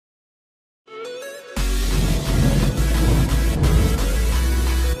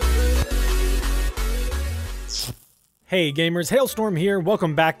Hey gamers, Hailstorm here.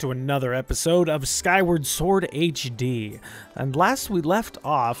 Welcome back to another episode of Skyward Sword HD. And last we left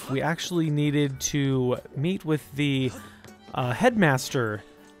off, we actually needed to meet with the headmaster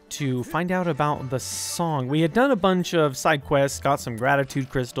to find out about the song. We had done a bunch of side quests, got some gratitude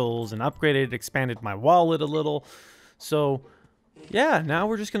crystals, and upgraded, expanded my wallet a little. So yeah, now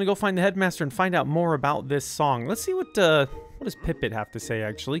we're just gonna go find the headmaster and find out more about this song. Let's see what does Pipit have to say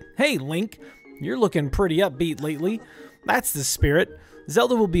actually. Hey Link, you're looking pretty upbeat lately. That's the spirit.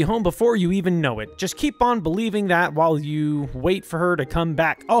 Zelda will be home before you even know it. Just keep on believing that while you wait for her to come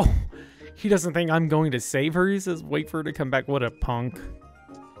back. Oh, he doesn't think I'm going to save her. He says wait for her to come back. What a punk.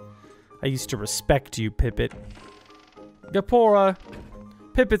 I used to respect you, Pipit. Gapora,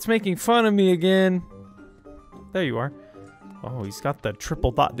 Pipit's making fun of me again. There you are. Oh, he's got the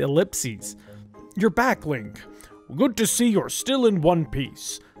triple dot ellipses. You're back, Link. Good to see you're still in one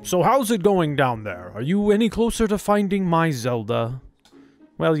piece. So how's it going down there? Are you any closer to finding my Zelda?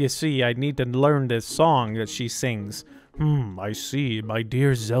 Well, you see, I need to learn this song that she sings. I see, my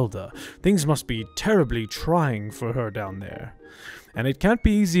dear Zelda. Things must be terribly trying for her down there. And it can't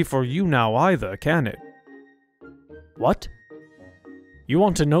be easy for you now either, can it? What? You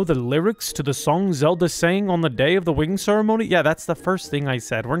want to know the lyrics to the song Zelda sang on the day of the wing ceremony? Yeah, that's the first thing I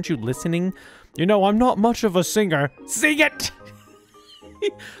said. Weren't you listening? You know, I'm not much of a singer. Sing it!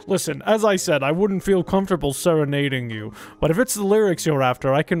 Listen, as I said, I wouldn't feel comfortable serenading you, but if it's the lyrics you're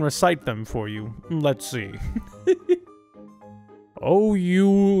after, I can recite them for you. Let's see. O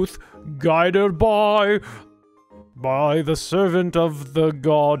youth, guided by the servant of the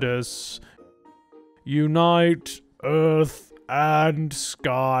goddess, unite earth and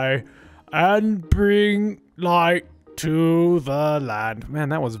sky, and bring light to the land. Man,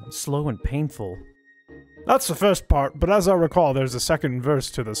 that was slow and painful. That's the first part, but as I recall, there's a second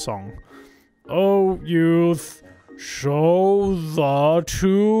verse to the song. O youth, show the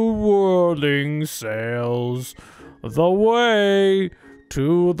two whirling sails the way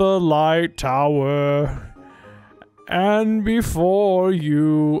to the light tower, and before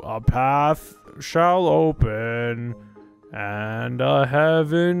you a path shall open, and a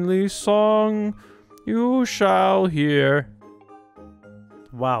heavenly song you shall hear.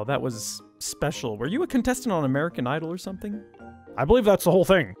 Wow, that was special. Were you a contestant on American Idol or something? I believe that's the whole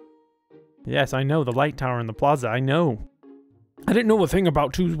thing. Yes, I know, the light tower in the plaza, I know. I didn't know a thing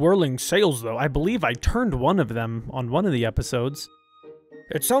about two whirling sails, though. I believe I turned one of them on one of the episodes.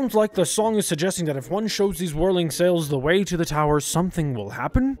 It sounds like the song is suggesting that if one shows these whirling sails the way to the tower, something will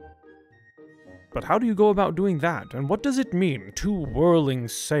happen? But how do you go about doing that? And what does it mean, two whirling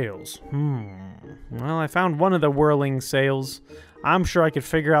sails? Well, I found one of the whirling sails. I'm sure I could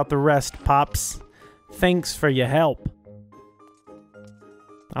figure out the rest, Pops. Thanks for your help.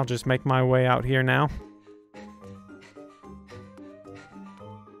 I'll just make my way out here now.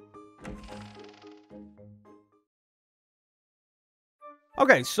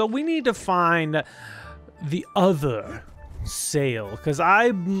 Okay, so we need to find the other sail, because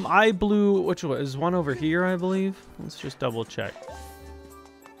I blew, which one is one over here, I believe. Let's just double check.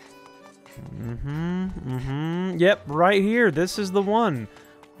 Yep, right here. This is the one.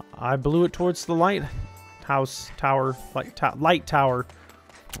 I blew it towards the light tower.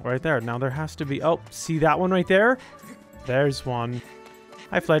 Right there. Now there has to be, oh, see that one right there? There's one.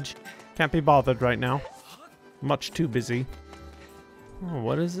 Hi, Fledge. Can't be bothered right now. Much too busy. Oh,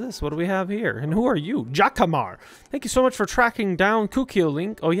 what is this? What do we have here? And who are you? Jakamar! Thank you so much for tracking down Kukio,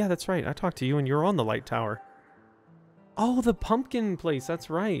 Link. Oh yeah, that's right. I talked to you and you're on the light tower. Oh, the pumpkin place. That's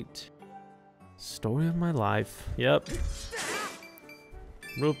right. Story of my life. Yep.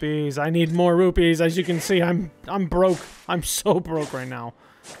 Rupees. I need more rupees. As you can see, I'm broke. I'm so broke right now.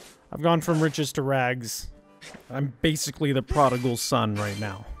 I've gone from riches to rags. I'm basically the prodigal son right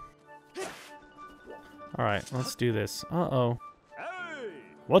now. Alright, let's do this. Uh-oh.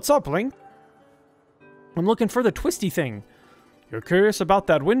 What's up, Link? I'm looking for the twisty thing. You're curious about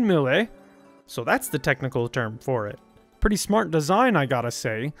that windmill, eh? So that's the technical term for it. Pretty smart design, I gotta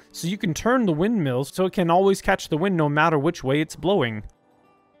say. So you can turn the windmill so it can always catch the wind no matter which way it's blowing.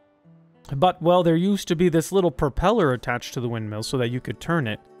 But, well, there used to be this little propeller attached to the windmill so that you could turn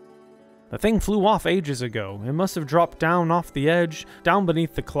it. The thing flew off ages ago. It must have dropped down off the edge, down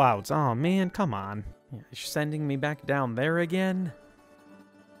beneath the clouds. Aw, man, come on. You're sending me back down there again?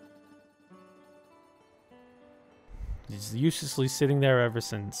 It's uselessly sitting there ever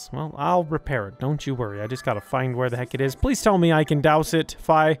since. Well, I'll repair it. Don't you worry. I just gotta find where the heck it is. Please tell me I can douse it if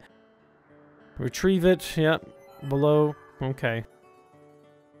I retrieve it. Yep. Below. Okay.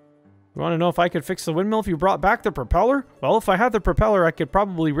 You want to know if I could fix the windmill if you brought back the propeller? Well, if I had the propeller, I could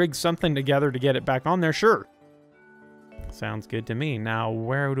probably rig something together to get it back on there, sure. Sounds good to me. Now,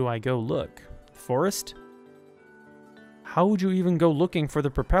 where do I go look? Forest? How would you even go looking for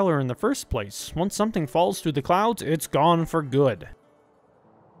the propeller in the first place? Once something falls through the clouds, it's gone for good.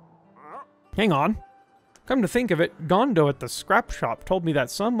 Hang on. Come to think of it, Gondo at the scrap shop told me that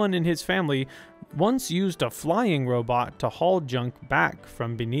someone in his family once used a flying robot to haul junk back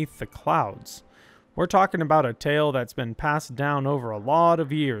from beneath the clouds. We're talking about a tale that's been passed down over a lot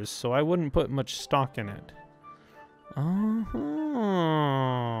of years, so I wouldn't put much stock in it. Oh.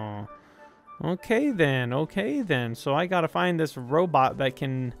 Okay then. So I gotta find this robot that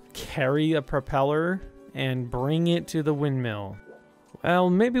can carry a propeller and bring it to the windmill. Well,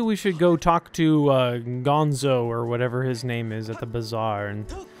 maybe we should go talk to Gonzo or whatever his name is at the bazaar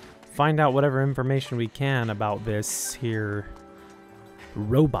and find out whatever information we can about this here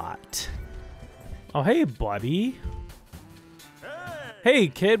robot. Oh, hey, buddy. Hey,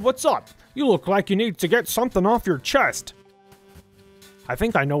 kid, what's up? You look like you need to get something off your chest. I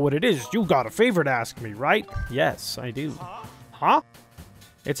think I know what it is. You got a favor to ask me, right? Yes, I do. Huh?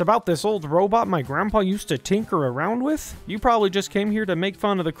 It's about this old robot my grandpa used to tinker around with? You probably just came here to make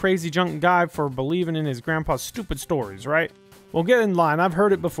fun of the crazy junk guy for believing in his grandpa's stupid stories, right? Well, get in line. I've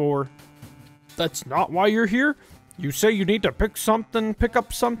heard it before. That's not why you're here? You say you need to pick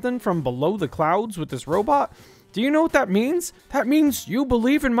up something from below the clouds with this robot? Do you know what that means? That means you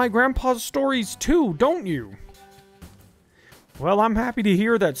believe in my grandpa's stories too, don't you? Well, I'm happy to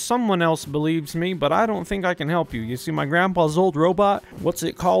hear that someone else believes me, but I don't think I can help you. You see, my grandpa's old robot, what's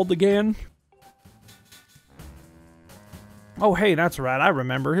it called again? Oh, hey, that's right, I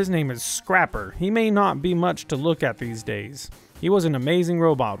remember. His name is Scrapper. He may not be much to look at these days. He was an amazing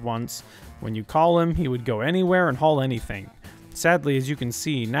robot once. When you call him, he would go anywhere and haul anything. Sadly, as you can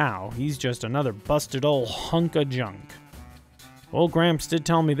see now, he's just another busted old hunk of junk. Old Gramps did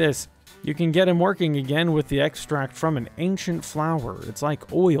tell me this. You can get him working again with the extract from an ancient flower. It's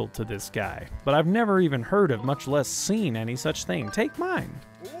like oil to this guy. But I've never even heard of, much less seen any such thing. Take mine.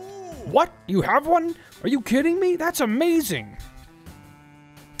 What? You have one? Are you kidding me? That's amazing.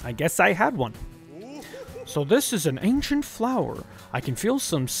 I guess I had one. So this is an ancient flower. I can feel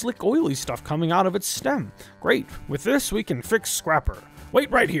some slick oily stuff coming out of its stem. Great. With this, we can fix Scrapper. Wait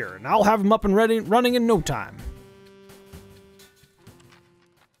right here, and I'll have him up and running in no time.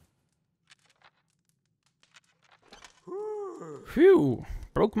 Phew,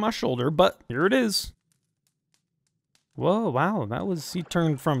 broke my shoulder, but here it is. Whoa, wow, he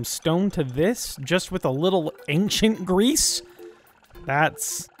turned from stone to this just with a little ancient grease?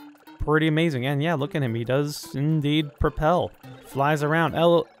 That's pretty amazing. And yeah, look at him, he does indeed propel. Flies around.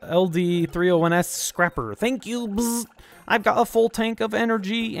 LD301S Scrapper. Thank you, bzz. I've got a full tank of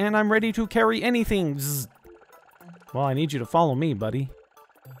energy and I'm ready to carry anything, bzz. Well, I need you to follow me, buddy.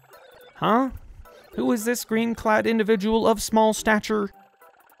 Huh? Who is this green-clad individual of small stature?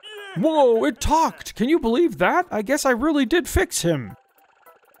 Whoa, it talked! Can you believe that? I guess I really did fix him.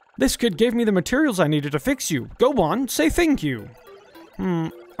 This kid gave me the materials I needed to fix you. Go on, say thank you.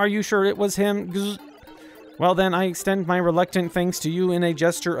 Are you sure it was him? Gz. Well then, I extend my reluctant thanks to you in a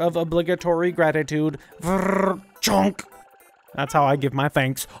gesture of obligatory gratitude. Vrr, chunk. That's how I give my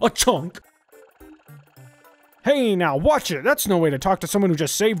thanks. A chunk. Hey, now watch it. That's no way to talk to someone who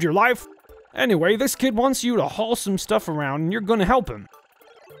just saved your life. Anyway, this kid wants you to haul some stuff around and you're gonna help him.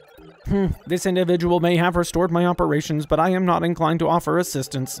 This individual may have restored my operations, but I am not inclined to offer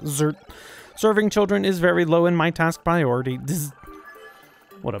assistance. Zert. Serving children is very low in my task priority. Zzz.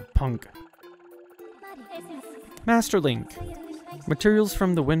 What a punk. Master Link. Materials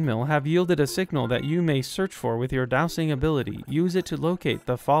from the windmill have yielded a signal that you may search for with your dowsing ability. Use it to locate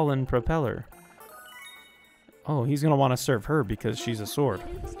the fallen propeller. Oh, he's going to want to serve her because she's a sword.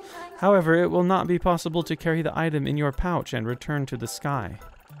 However, it will not be possible to carry the item in your pouch and return to the sky.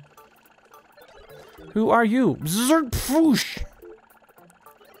 Who are you? Zerpfoosh!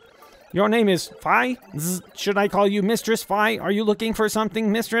 Your name is Fi? Should I call you Mistress Fi? Are you looking for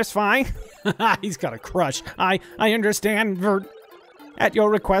something, Mistress Fi? He's got a crush. I understand. At your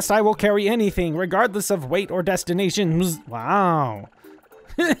request, I will carry anything, regardless of weight or destination. Wow.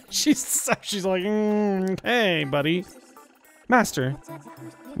 she's like, hey, buddy. Master,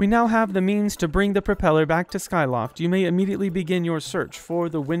 we now have the means to bring the propeller back to Skyloft. You may immediately begin your search for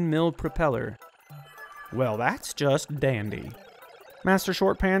the Windmill Propeller. Well, that's just dandy. Master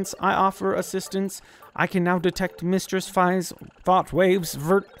Shortpants, I offer assistance. I can now detect Mistress Fi's thought waves.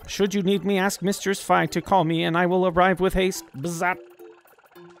 Should you need me, ask Mistress Fi to call me, and I will arrive with haste. Bzzat.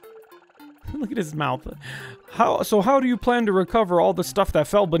 Look at his mouth. How do you plan to recover all the stuff that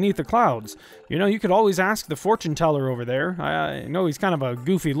fell beneath the clouds? You know, you could always ask the fortune teller over there. I know he's kind of a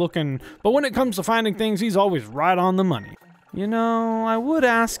goofy looking, but when it comes to finding things, he's always right on the money. You know, I would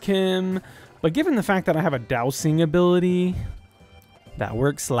ask him, but given the fact that I have a dowsing ability that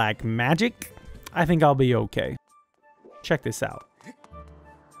works like magic, I think I'll be okay. Check this out.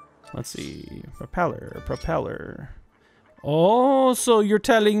 Let's see. Propeller. Oh, so you're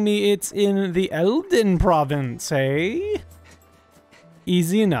telling me it's in the Elden province, eh?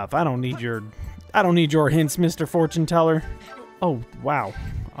 Easy enough. I don't need your hints, Mr. Fortune Teller. Oh, wow.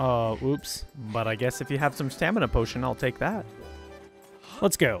 Oops. But I guess if you have some stamina potion, I'll take that.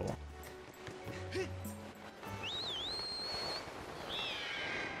 Let's go.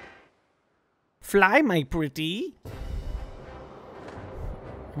 Fly, my pretty.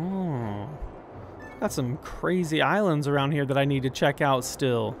 Oh. Got some crazy islands around here that I need to check out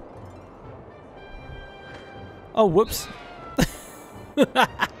still. Oh, whoops.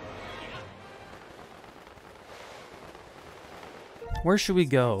 Where should we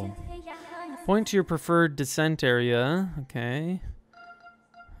go? Point to your preferred descent area. Okay.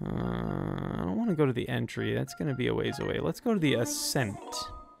 I don't want to go to the entry. That's going to be a ways away. Let's go to the ascent.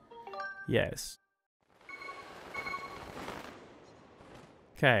 Yes.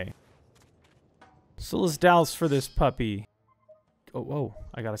 Okay. So let's douse for this puppy. Oh, whoa.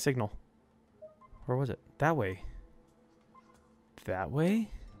 I got a signal. Where was it? That way. That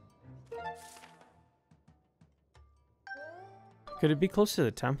way? Could it be close to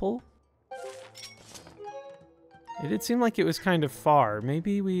the temple? It did seem like it was kind of far.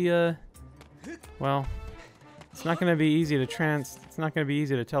 Maybe we, well, it's not going to be easy to it's not going to be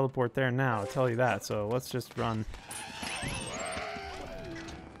easy to teleport there now, I'll tell you that. So let's just run.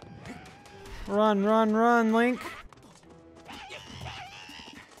 Run, Link.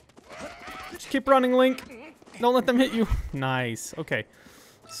 Just keep running, Link. Don't let them hit you. Nice. Okay.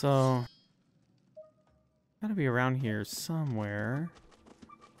 So, gotta be around here somewhere.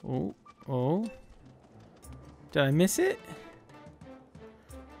 Oh. Did I miss it?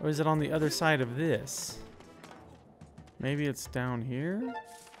 Or is it on the other side of this? Maybe it's down here?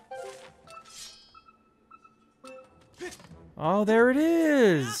 Oh, there it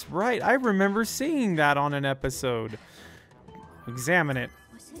is! Right, I remember seeing that on an episode. Examine it.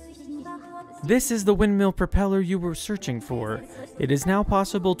 This is the windmill propeller you were searching for. It is now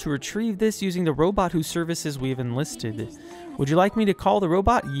possible to retrieve this using the robot whose services we've enlisted. Would you like me to call the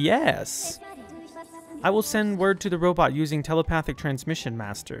robot? Yes! I will send word to the robot using telepathic transmission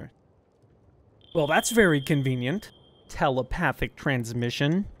master. Well, that's very convenient. Telepathic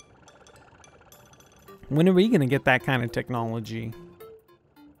transmission. When are we going to get that kind of technology?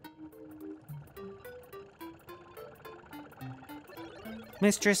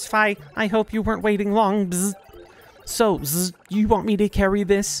 Mistress Fi, I hope you weren't waiting long. Bzz. So, you want me to carry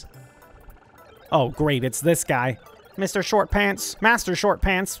this? Oh, great, it's this guy. Mr. Short Pants, Master Short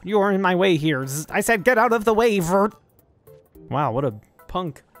Pants, you are in my way here. I said get out of the way, Vert. Wow, what a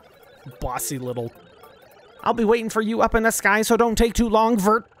punk. Bossy little... I'll be waiting for you up in the sky, so don't take too long,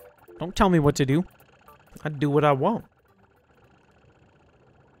 Vert. Don't tell me what to do. I do what I want.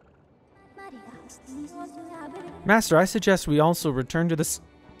 Master, I suggest we also return to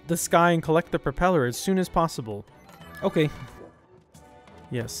the sky and collect the propeller as soon as possible. Okay.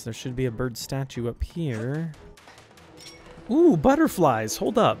 Yes, there should be a bird statue up here. Ooh, butterflies.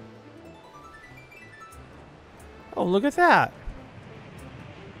 Hold up. Oh, look at that.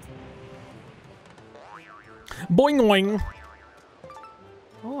 Boing boing.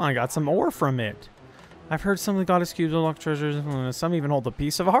 Oh, I got some ore from it. I've heard some of the goddess cubes unlock treasures. Some even hold a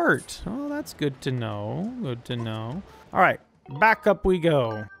piece of heart. Oh, that's good to know. Good to know. All right, back up we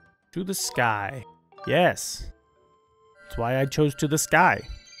go. To the sky. Yes. That's why I chose to the sky.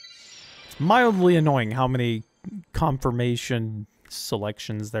 It's mildly annoying how many confirmation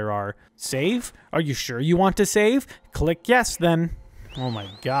selections there are. Save? Are you sure you want to save? Click yes then. Oh my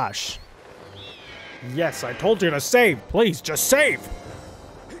gosh. Yes, I told you to save. Please, just save.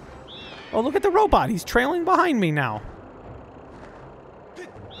 Oh, look at the robot. He's trailing behind me now.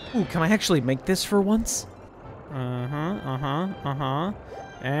 Ooh, can I actually make this for once?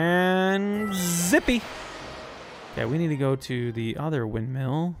 And zippy. Okay, we need to go to the other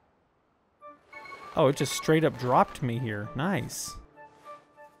windmill. Oh, it just straight up dropped me here. Nice.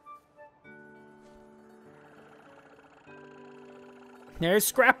 There's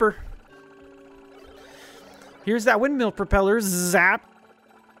Scrapper. Here's that windmill propeller. Zap.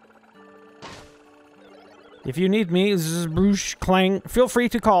 If you need me, zboosh, clang, feel free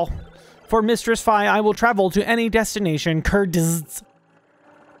to call. For Mistress Fi, I will travel to any destination. Kurdzz.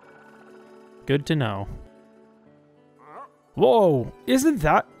 Good to know. Whoa, isn't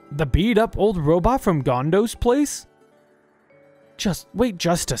that the beat-up old robot from Gondo's place? Wait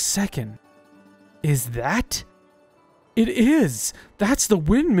just a second. Is that? It is! That's the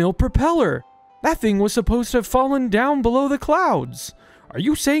Windmill Propeller! That thing was supposed to have fallen down below the clouds! Are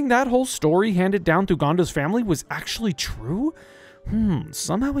you saying that whole story handed down through Gonda's family was actually true?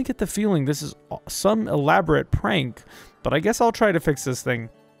 Somehow I get the feeling this is some elaborate prank, but I guess I'll try to fix this thing.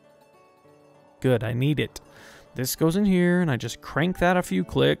 Good, I need it. This goes in here, and I just crank that a few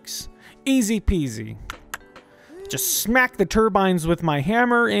clicks. Easy peasy. Just smack the turbines with my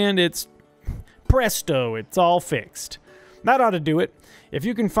hammer, and it's... presto, it's all fixed. That ought to do it. If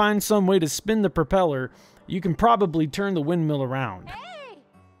you can find some way to spin the propeller, you can probably turn the windmill around. Hey!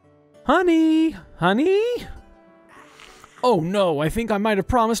 Honey! Honey? Oh no, I think I might have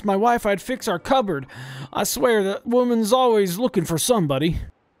promised my wife I'd fix our cupboard. I swear that woman's always looking for somebody.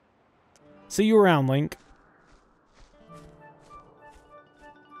 See you around, Link.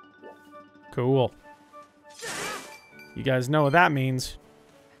 Cool. You guys know what that means.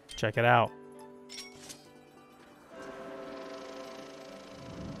 Check it out.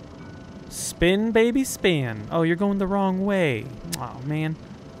 Spin, baby, spin. Oh, you're going the wrong way. Oh, man.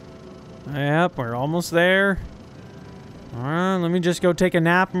 Yep, we're almost there. Alright, let me just go take a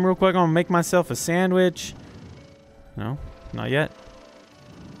nap real quick. I'm gonna make myself a sandwich. No, not yet.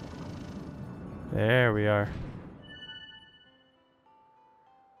 There we are.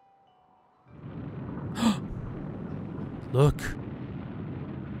 Look.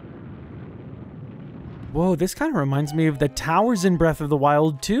 Whoa, this kind of reminds me of the towers in Breath of the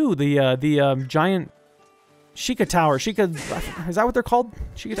Wild too. The giant Sheikah Tower. Sheikah, is that what they're called?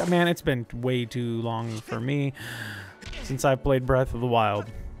 Sheikah. Man, it's been way too long for me since I played Breath of the Wild.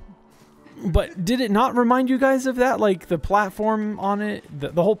 But did it not remind you guys of that? Like the platform on it,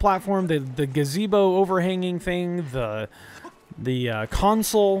 the whole platform, the gazebo overhanging thing, the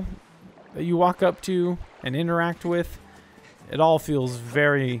console that you walk up to and interact with. It all feels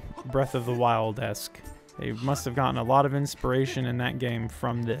very Breath of the Wild-esque. They must have gotten a lot of inspiration in that game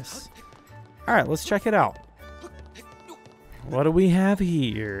from this. Alright, let's check it out. What do we have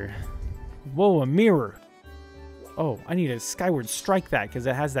here? Whoa, a mirror. Oh, I need to Skyward Strike that because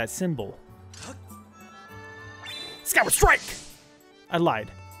it has that symbol. Skyward Strike! I lied.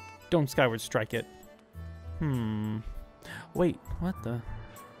 Don't Skyward Strike it. Wait, what the?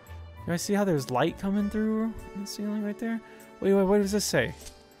 Do I see how there's light coming through the ceiling right there? Wait, what does this say?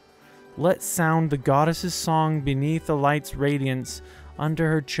 Let sound the goddess's song beneath the light's radiance. Under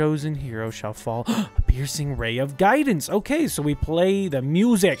her chosen hero shall fall a piercing ray of guidance. Okay, so we play the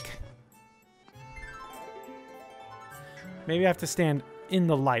music. Maybe I have to stand in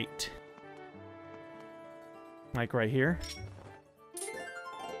the light. Like right here.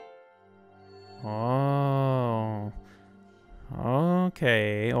 Oh.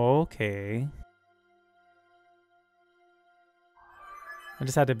 Okay, okay. I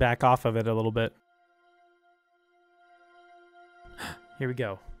just had to back off of it a little bit. Here we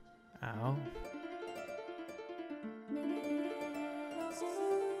go. Ow.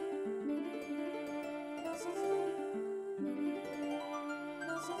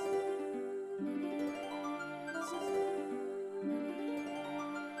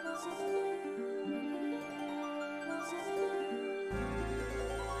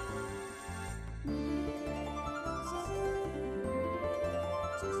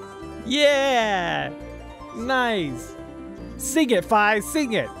 Yeah! Nice! Sing it, Fi!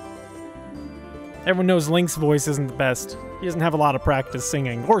 Sing it! Everyone knows Link's voice isn't the best. He doesn't have a lot of practice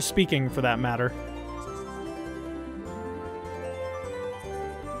singing, or speaking for that matter.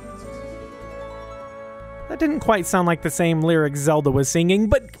 That didn't quite sound like the same lyrics Zelda was singing,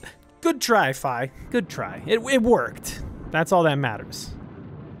 but good try, Fi. Good try. It worked. That's all that matters.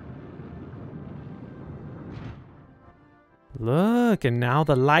 Look, and now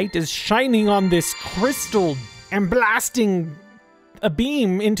the light is shining on this crystal and blasting a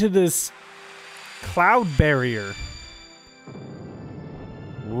beam into this cloud barrier.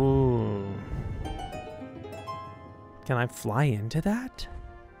 Ooh. Can I fly into that?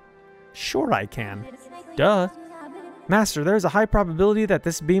 Sure I can. Duh. Master, there is a high probability that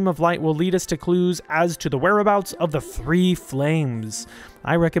this beam of light will lead us to clues as to the whereabouts of the three flames.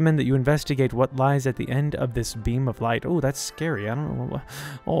 I recommend that you investigate what lies at the end of this beam of light. Oh, that's scary. I don't know.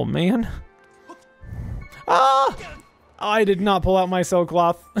 Oh, man. Ah! I did not pull out my cell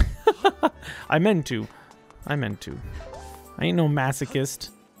cloth. I meant to. I meant to. I ain't no masochist.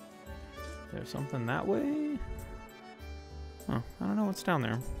 There's something that way? Oh, I don't know what's down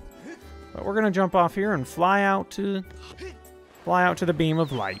there. But we're gonna jump off here and fly out to the beam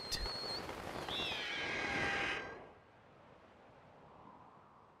of light.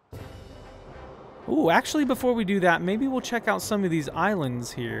 Ooh, actually before we do that, maybe we'll check out some of these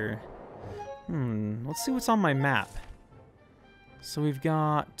islands here. Let's see what's on my map. So we've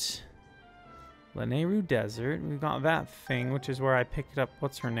got Lanayru Desert. We've got that thing, which is where I picked up,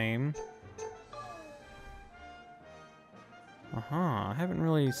 what's her name? I haven't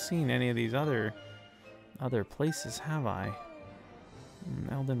really seen any of these other places, have I?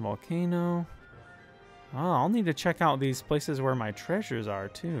 Elden Volcano. Oh, I'll need to check out these places where my treasures are,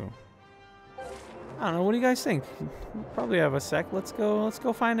 too. I don't know, what do you guys think? We'll probably have a sec. Let's go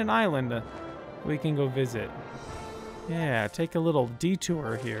find an island we can go visit. Yeah, take a little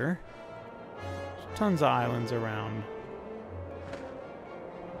detour here. There's tons of islands around.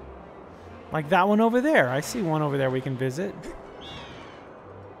 Like that one over there. I see one over there we can visit.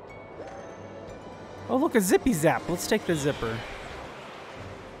 Oh, look, a zippy zap. Let's take the zipper.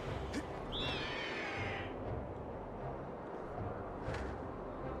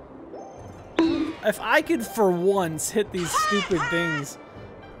 If I could for once hit these stupid things.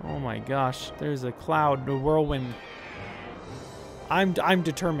 Oh my gosh, there's a cloud, a whirlwind. I'm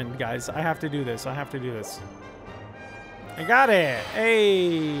determined, guys. I have to do this. I got it.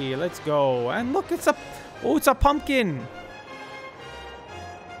 Hey, let's go. And look, it's a pumpkin.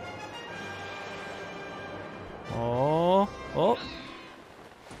 Oh.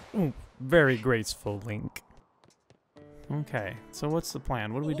 Ooh, very graceful, Link. Okay, so what's the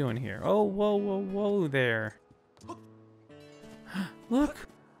plan? What are we doing here? Oh, whoa there. Look.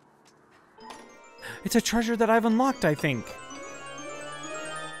 It's a treasure that I've unlocked, I think.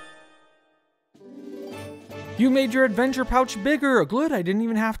 You made your adventure pouch bigger. Good, I didn't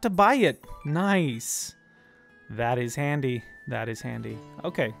even have to buy it. Nice. That is handy. That is handy.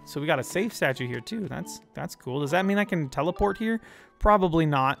 Okay, so we got a safe statue here too. That's cool. Does that mean I can teleport here? Probably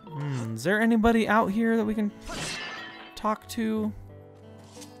not. Is there anybody out here that we can talk to?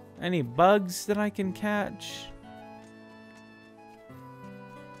 Any bugs that I can catch?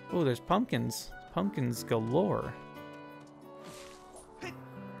 Oh, there's pumpkins. Pumpkins galore.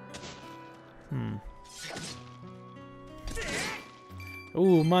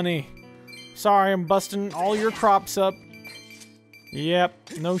 Ooh, money. Sorry, I'm busting all your crops up. Yep,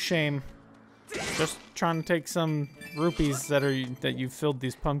 no shame. Just trying to take some rupees that you filled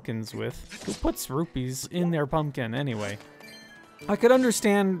these pumpkins with. Who puts rupees in their pumpkin anyway? I could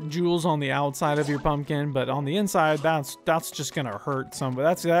understand jewels on the outside of your pumpkin, but on the inside, that's just gonna hurt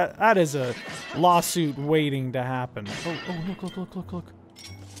somebody. That is a lawsuit waiting to happen. Oh, look.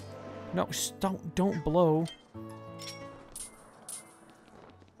 No, don't blow.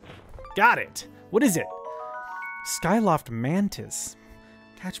 Got it. What is it? Skyloft mantis.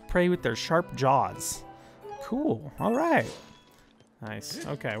 Catch prey with their sharp jaws. Cool. All right. Nice.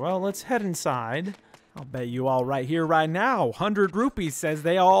 Okay, well, let's head inside. I'll bet you all right here, right now. 100 rupees says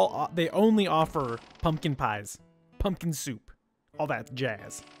they only offer pumpkin pies, pumpkin soup, all that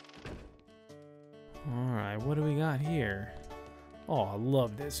jazz. All right, what do we got here? Oh, I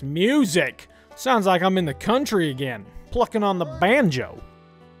love this music. Sounds like I'm in the country again, plucking on the banjo.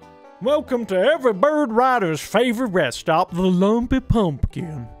 Welcome to every bird rider's favorite rest stop, the Lumpy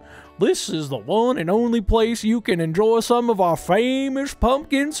Pumpkin. This is the one and only place you can enjoy some of our famous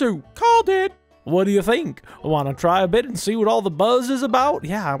pumpkin soup. Called it. What do you think? Want to try a bit and see what all the buzz is about?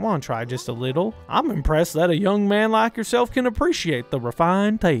 Yeah, I want to try just a little. I'm impressed that a young man like yourself can appreciate the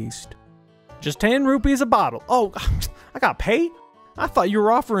refined taste. Just 10 rupees a bottle. Oh, I got paid? I thought you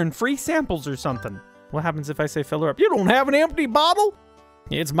were offering free samples or something. What happens if I say fill her up? You don't have an empty bottle?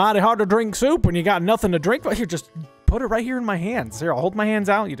 It's mighty hard to drink soup when you got nothing to drink. Here, just put it right here in my hands. Here, I'll hold my hands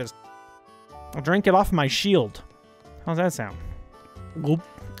out. I'll drink it off my shield. How's that sound?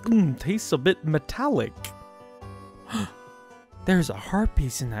 Tastes a bit metallic. There's a heart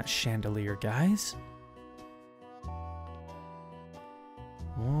piece in that chandelier, guys.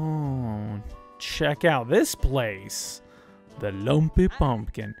 Oh, check out this place. The Lumpy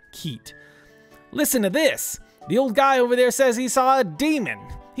Pumpkin. Keat. Listen to this. The old guy over there says he saw a demon.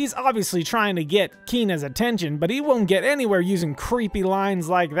 He's obviously trying to get Kina's attention, but he won't get anywhere using creepy lines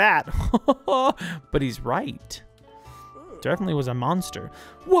like that. But he's right. Definitely was a monster.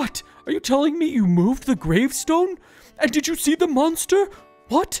 What? Are you telling me you moved the gravestone? And did you see the monster?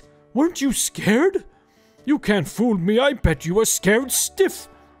 What? Weren't you scared? You can't fool me. I bet you were scared stiff.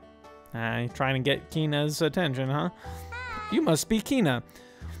 Trying to get Kina's attention, huh? You must be Kina.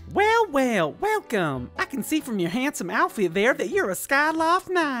 Well, welcome. I can see from your handsome outfit there that you're a Skyloft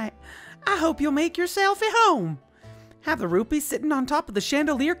knight. I hope you'll make yourself at home. Have the rupees sitting on top of the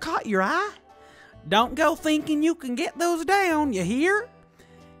chandelier caught your eye? Don't go thinking you can get those down, you hear?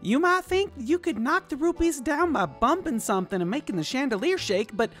 You might think you could knock the rupees down by bumping something and making the chandelier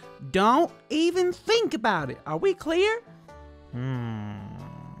shake, but don't even think about it. Are we clear?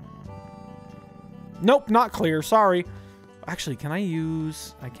 Nope, not clear. Sorry. Actually, can I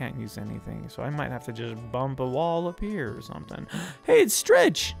use... I can't use anything, so I might have to just bump a wall up here or something. Hey, it's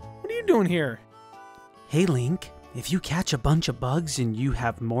Stretch! What are you doing here? Hey, Link. If you catch a bunch of bugs and you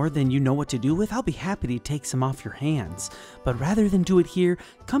have more than you know what to do with, I'll be happy to take some off your hands. But rather than do it here,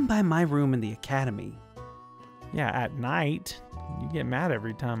 come by my room in the academy. Yeah, at night. You get mad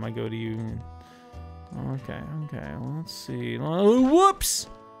every time I go to you. Okay, well, let's see. Whoops!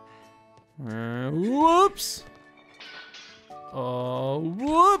 Whoops!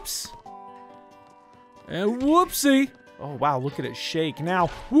 Whoops! And whoopsie! Oh, wow, look at it shake now.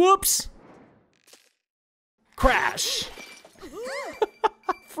 Whoops! Crash!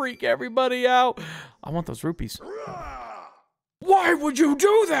 Freak everybody out. I want those rupees. Why would you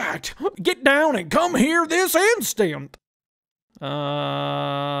do that? Get down and come here this instant. Can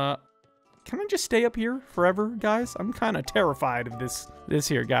I just stay up here forever, guys? I'm kind of terrified of this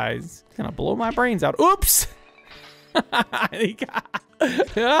here, guys. It's gonna blow my brains out. Oops! I'm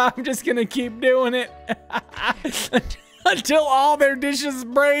just gonna keep doing it until all their dishes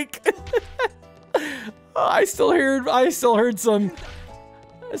break. I still heard some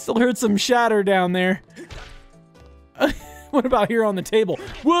shatter down there. What about here on the table?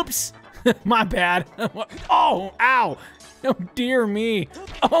 Whoops! My bad. Oh, ow! Oh, dear me.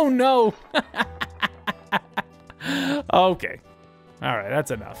 Oh, no. Okay. All right,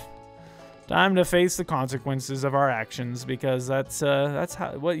 that's enough. Time to face the consequences of our actions, because that's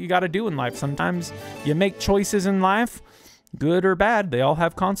what you got to do in life. Sometimes you make choices in life, good or bad. They all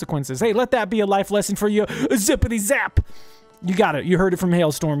have consequences. Hey, let that be a life lesson for you. Zippity zap. You got it. You heard it from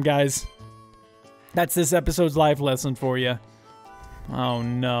HaleStorm, guys. That's this episode's life lesson for you. Oh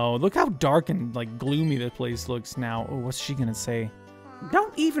no, look how dark and like gloomy the place looks now. Oh, what's she gonna say?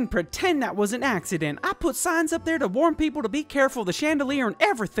 Don't even pretend that was an accident. I put signs up there to warn people to be careful of the chandelier and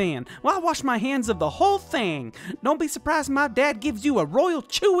everything. Well, I wash my hands of the whole thing. Don't be surprised my dad gives you a royal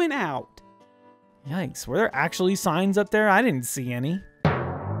chewing out. Yikes, were there actually signs up there? I didn't see any.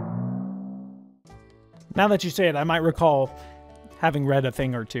 Now that you say it, I might recall having read a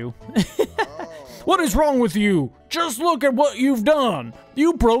thing or two. What is wrong with you? Just look at what you've done.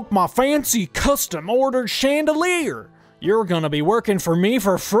 You broke my fancy custom-ordered chandelier. You're gonna be working for me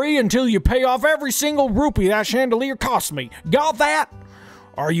for free until you pay off every single rupee that chandelier cost me. Got that?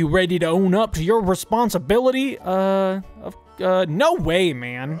 Are you ready to own up to your responsibility? No way,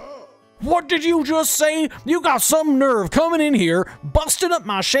 man. What did you just say? You got some nerve coming in here, busting up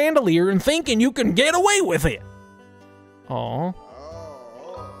my chandelier and thinking you can get away with it. Oh.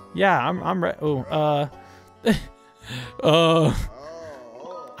 Yeah, I'm ready. Oh,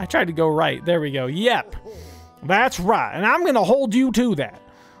 I tried to go right. There we go. Yep. That's right. And I'm going to hold you to that.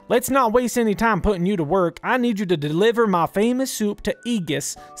 Let's not waste any time putting you to work. I need you to deliver my famous soup to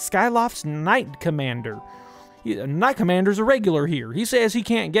Aegis, Skyloft's Knight Commander. Knight Commander's a regular here. He says he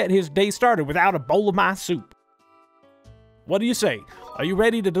can't get his day started without a bowl of my soup. What do you say? Are you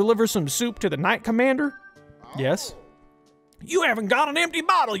ready to deliver some soup to the Knight Commander? Yes. You haven't got an empty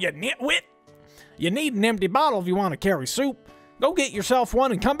bottle, you nitwit. You need an empty bottle if you want to carry soup. Go get yourself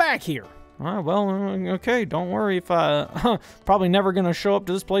one and come back here. Well, okay, don't worry if probably never gonna show up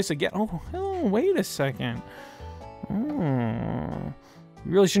to this place again. Oh, wait a second. You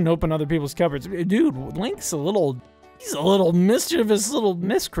really shouldn't open other people's cupboards. Dude, Link's he's a little mischievous little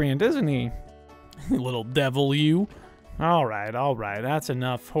miscreant, isn't he? Little devil, you. All right, that's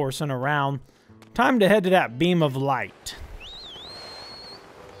enough horsing around. Time to head to that beam of light.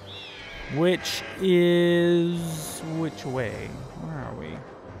 Which is... which way? Where are we?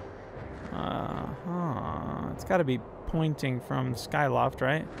 It's got to be pointing from Skyloft,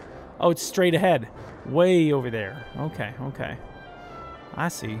 right? Oh, it's straight ahead. Way over there. Okay. I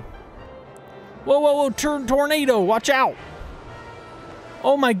see. Whoa, tornado, watch out!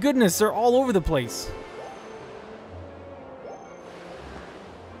 Oh my goodness, they're all over the place.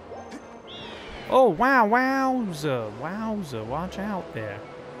 Oh, wowza, watch out there.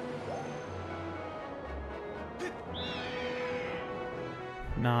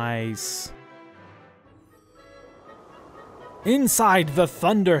 Nice. Inside the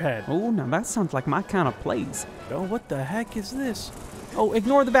Thunderhead. Oh, now that sounds like my kind of place. Oh, what the heck is this? Oh,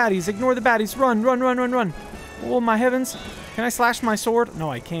 ignore the baddies, Run. Oh, my heavens. Can I slash my sword? No,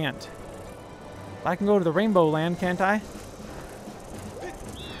 I can't. I can go to the Rainbow Land, can't I?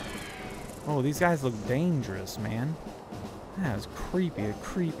 Oh, these guys look dangerous, man. That is creepy. It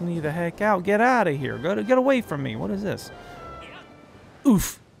creeped me the heck out. Get out of here. Get away from me. What is this?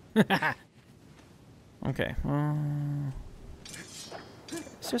 Oof. Okay.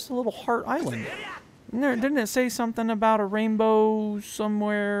 It's just a little heart island. Didn't it say something about a rainbow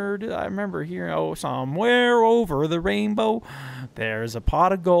somewhere? I remember hearing, oh, somewhere over the rainbow, there's a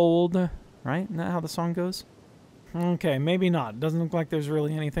pot of gold. Right? Isn't that how the song goes? Okay, maybe not. Doesn't look like there's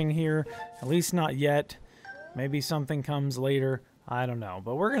really anything here. At least not yet. Maybe something comes later. I don't know.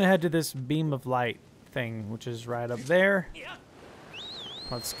 But we're going to head to this beam of light thing, which is right up there.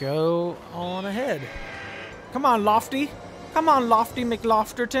 Let's go on ahead. Come on, Lofty. Come on, Lofty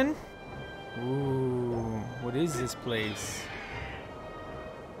McLofterton. Ooh, what is this place?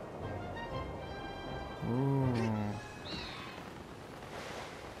 Ooh.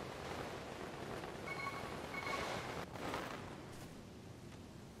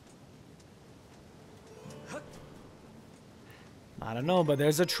 I don't know, but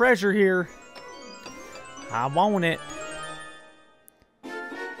there's a treasure here. I want it.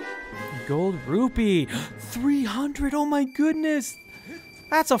 Gold rupee. 300, oh my goodness.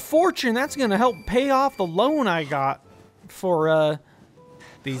 That's a fortune. That's gonna help pay off the loan I got for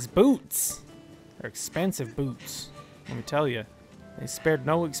these boots. They're expensive boots, let me tell you. They spared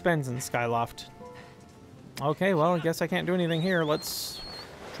no expense in Skyloft. Okay, well, I guess I can't do anything here. Let's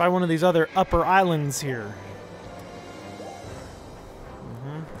try one of these other upper islands here.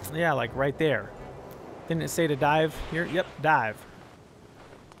 Yeah, like right there. Didn't it say to dive here? Yep, dive.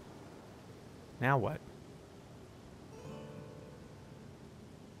 Now what?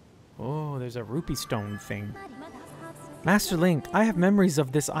 Oh, there's a rupee stone thing. Master Link, I have memories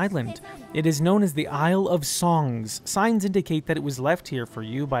of this island. It is known as the Isle of Songs. Signs indicate that it was left here for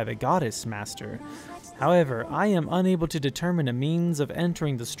you by the goddess, Master. However, I am unable to determine a means of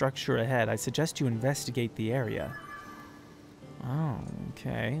entering the structure ahead. I suggest you investigate the area. Oh,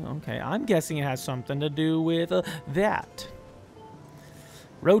 okay, okay. I'm guessing it has something to do with that.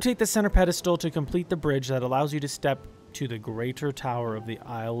 Rotate the center pedestal to complete the bridge that allows you to step to the greater tower of the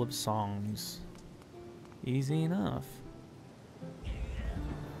Isle of Songs. Easy enough.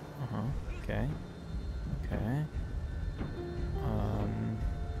 Okay. Okay.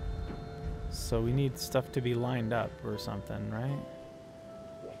 So we need stuff to be lined up or something, right?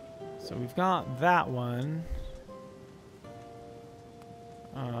 So we've got that one.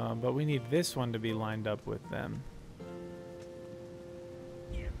 But we need this one to be lined up with them.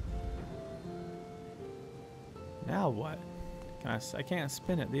 Now what? I can't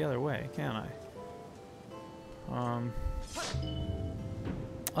spin it the other way, can I?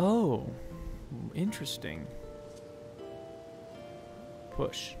 Oh, interesting.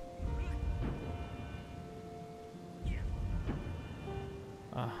 Push.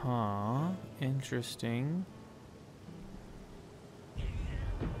 Interesting.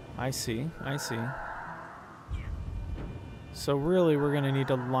 I see, I see. So really we're gonna need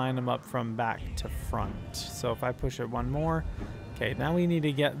to line them up from back to front. So if I push it one more, okay, now we need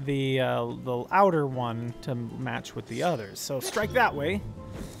to get the outer one to match with the others. So strike that way.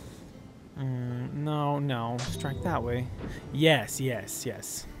 No, strike that way. Yes, yes,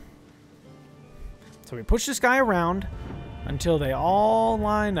 yes. So we push this guy around until they all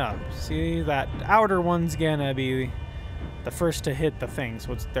line up. See, that outer one's gonna be the first to hit the thing.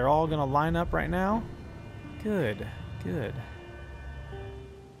 So they're all gonna line up right now. Good, good.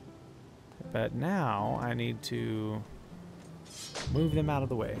 But now I need to move them out of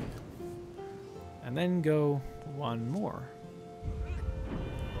the way. And then go one more.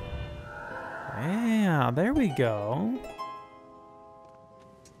 Yeah, there we go.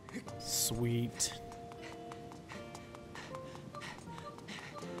 Sweet.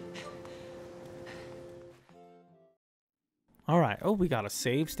 Alright, oh, we got a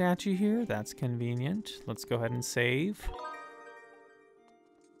save statue here. That's convenient. Let's go ahead and save.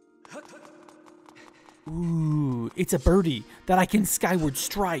 Ooh, it's a birdie that I can Skyward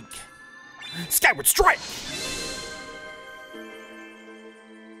Strike. Skyward Strike!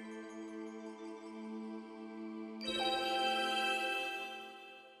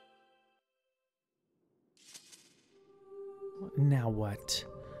 Now what?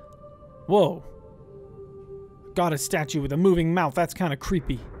 Whoa. Got a statue with a moving mouth. That's kind of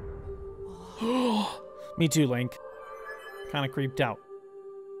creepy. Me too, Link. Kind of creeped out.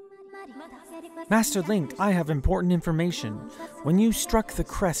 Master Link, I have important information. When you struck the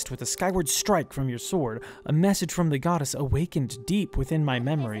crest with a skyward strike from your sword, a message from the goddess awakened deep within my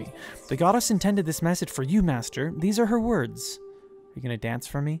memory. The goddess intended this message for you, Master. These are her words. Are you gonna dance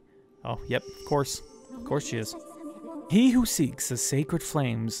for me? Oh, yep, of course. Of course she is. He who seeks the sacred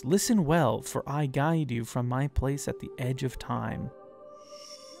flames, listen well, for I guide you from my place at the edge of time.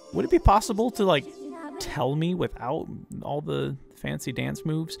 Would it be possible to, like, tell me without all the fancy dance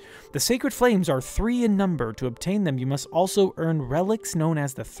moves. The sacred flames are 3 in number. To obtain them, you must also earn relics known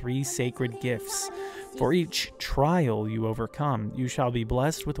as the 3 sacred gifts. For each trial you overcome, you shall be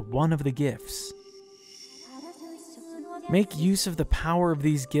blessed with one of the gifts. Make use of the power of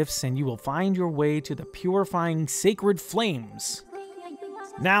these gifts, and you will find your way to the purifying sacred flames.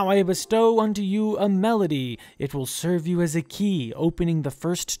 Now I bestow unto you a melody. It will serve you as a key, opening the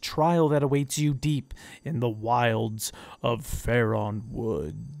first trial that awaits you deep in the wilds of Faron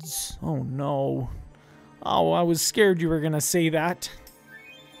Woods. Oh no. Oh, I was scared you were gonna say that.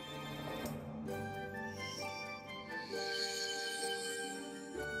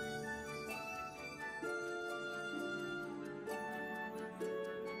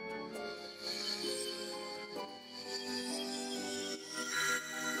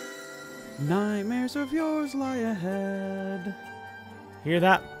 Nightmares of yours lie ahead. Hear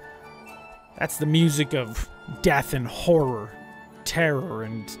that? That's the music of death and horror, terror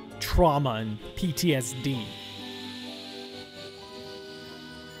and trauma and PTSD.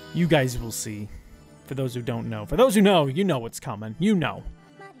 You guys will see. For those who don't know. For those who know, you know what's coming. You know.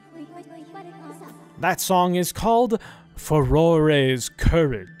 That song is called Furore's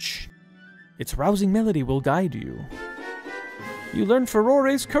Courage. Its rousing melody will guide you. You learn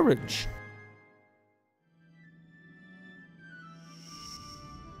Furore's Courage.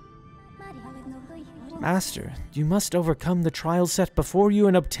 Master, you must overcome the trials set before you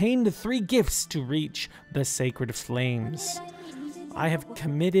and obtain the 3 gifts to reach the sacred flames. I have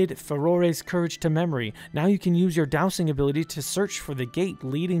committed Furore's Courage to memory. Now you can use your dowsing ability to search for the gate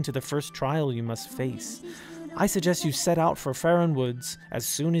leading to the first trial you must face. I suggest you set out for Faron Woods as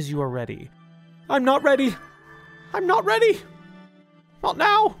soon as you are ready. I'm not ready! I'm not ready! Not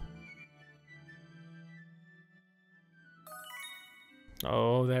now!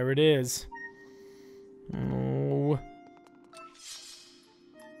 Oh, there it is. Oh.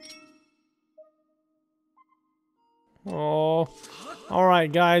 Oh.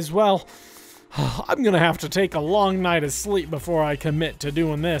 Alright, guys. Well, I'm gonna have to take a long night of sleep before I commit to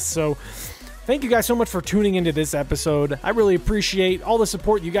doing this, so thank you guys so much for tuning into this episode. I really appreciate all the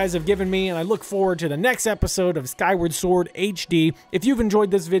support you guys have given me, and I look forward to the next episode of Skyward Sword HD. If you've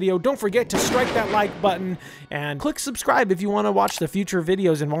enjoyed this video, don't forget to strike that like button and click subscribe if you want to watch the future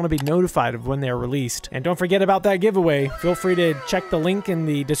videos and want to be notified of when they're released. And don't forget about that giveaway. Feel free to check the link in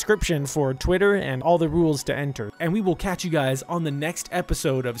the description for Twitter and all the rules to enter. And we will catch you guys on the next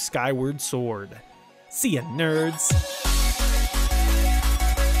episode of Skyward Sword. See ya, nerds!